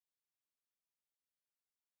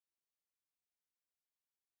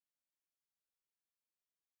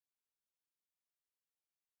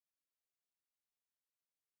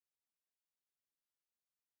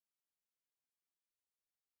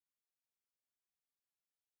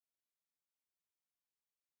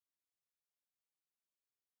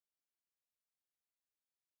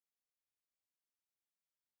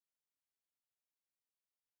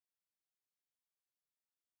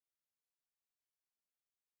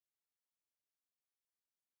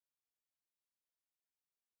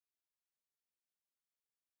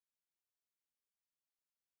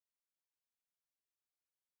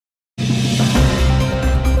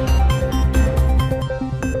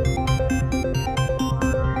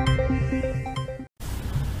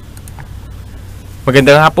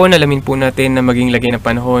Magandang hapon, alamin po natin na maging lagay ng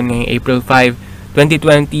panahon ngayong April 5,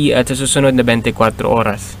 2020 at sa susunod na 24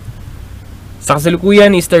 oras. Sa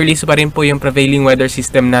kasalukuyan, easterlies pa rin po yung prevailing weather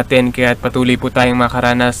system natin kaya patuloy po tayong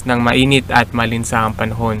makaranas ng mainit at malinsahang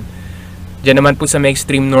panahon. Diyan naman po sa may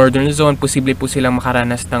extreme northern zone, posible po silang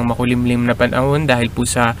makaranas ng makulimlim na panahon dahil po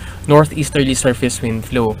sa northeasterly surface wind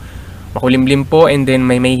flow. Makulimlim po and then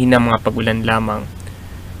may hinang mga pag-ulan lamang.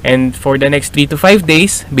 And for the next 3 to 5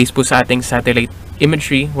 days, based po sa ating satellite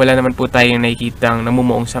imagery, wala naman po tayong nakikitang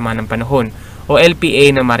namumuong sama ng panahon o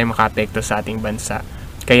LPA na maaaring makaapekto sa ating bansa.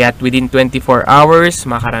 Kaya within 24 hours,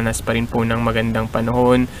 makaranas pa rin po ng magandang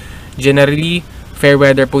panahon. Generally, fair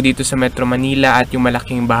weather po dito sa Metro Manila at yung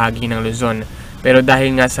malaking bahagi ng Luzon. Pero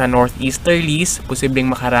dahil nga sa northeasterlies, posibleng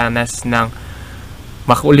makaranas ng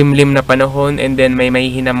makulimlim na panahon and then may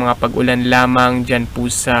mahihinang mga pag-ulan lamang dyan po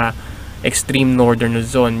sa extreme northern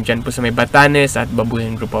Luzon, dyan po sa may Batanes at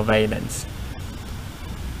Babuyan Group of Islands.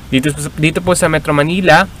 Dito po sa Metro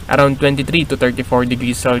Manila, around 23 to 34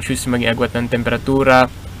 degrees Celsius maging agwat ng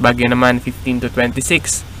temperatura. Baguio naman 15 to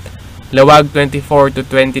 26. Lawag 24 to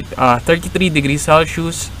 33 degrees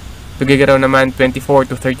Celsius. Tuguegarao naman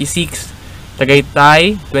 24 to 36.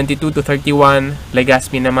 Tagaytay 22 to 31.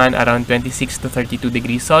 Legazpi naman around 26 to 32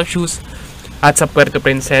 degrees Celsius. At sa Puerto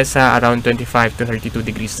Princesa around 25 to 32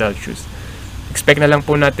 degrees Celsius. Expect na lang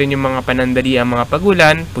po natin yung mga panandali ang mga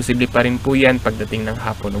pagulan, posible pa rin po yan pagdating ng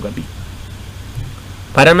hapon o gabi.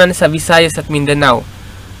 Para naman sa Visayas at Mindanao,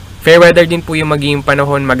 fair weather din po yung magiging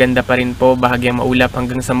panahon, maganda pa rin po, bahagyang maulap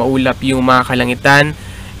hanggang sa maulap yung mga kalangitan.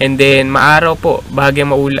 And then maaraw po,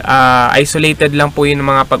 bahagyang isolated lang po yung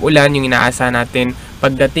mga pag-ulan, yung inaasa natin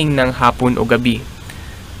pagdating ng hapon o gabi.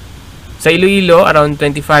 Sa Iloilo, around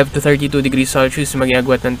 25 to 32 degrees Celsius maging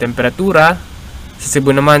agwat ng temperatura. Sa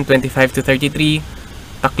Cebu naman, 25 to 33.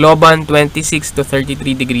 Tacloban, 26 to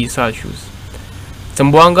 33 degrees Celsius.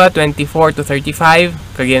 Zamboanga, 24 to 35.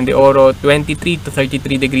 Cagayan de Oro, 23 to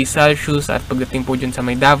 33 degrees Celsius. At pagdating po dyan sa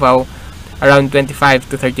may Davao, around 25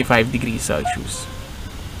 to 35 degrees Celsius.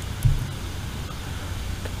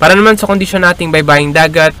 Para naman sa kondisyon nating baybaying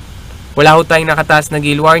dagat, wala ho tayong nakataas na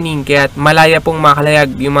gale warning, kaya malaya pong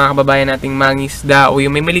makalayag yung mga kababayan nating mangisda o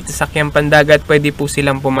yung may maliit na sakyang pandagat, pwede po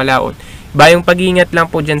silang pumalaot. Bayong pag-iingat lang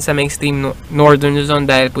po dyan sa may extreme northern zone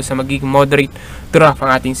dahil po sa magiging moderate to rough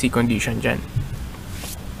ang ating sea condition dyan.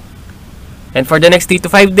 And for the next 3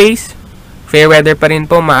 to 5 days, fair weather pa rin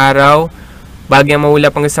po, maaraw, bagyang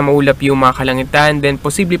maulap hanggang sa maulap yung mga kalangitan, then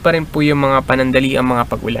posible pa rin po yung mga panandali ang mga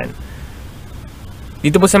pag-ulan.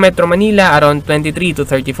 Dito po sa Metro Manila, around 23 to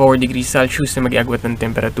 34 degrees Celsius na mag-iagwat ng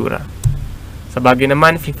temperatura. Sa Baguio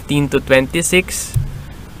naman, 15 to 26.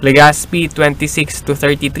 Legazpi, 26 to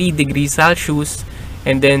 33 degrees Celsius.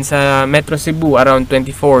 And then sa Metro Cebu, around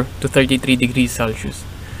 24 to 33 degrees Celsius.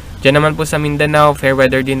 Diyan naman po sa Mindanao, fair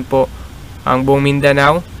weather din po ang buong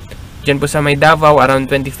Mindanao. Diyan po sa may Davao, around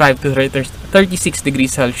 25 to 36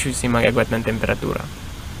 degrees Celsius yung mag-iagwat ng temperatura.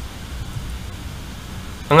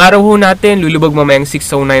 Ang araw ho natin, lulubog mamayang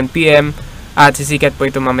 6:09 PM at sisikat po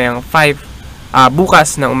ito mamayang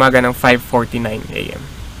bukas ng umaga ng 5:49 AM.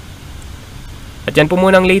 At yan po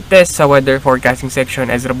muna ang latest sa weather forecasting section.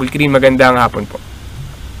 Ezra Bulquerin, magandang hapon po.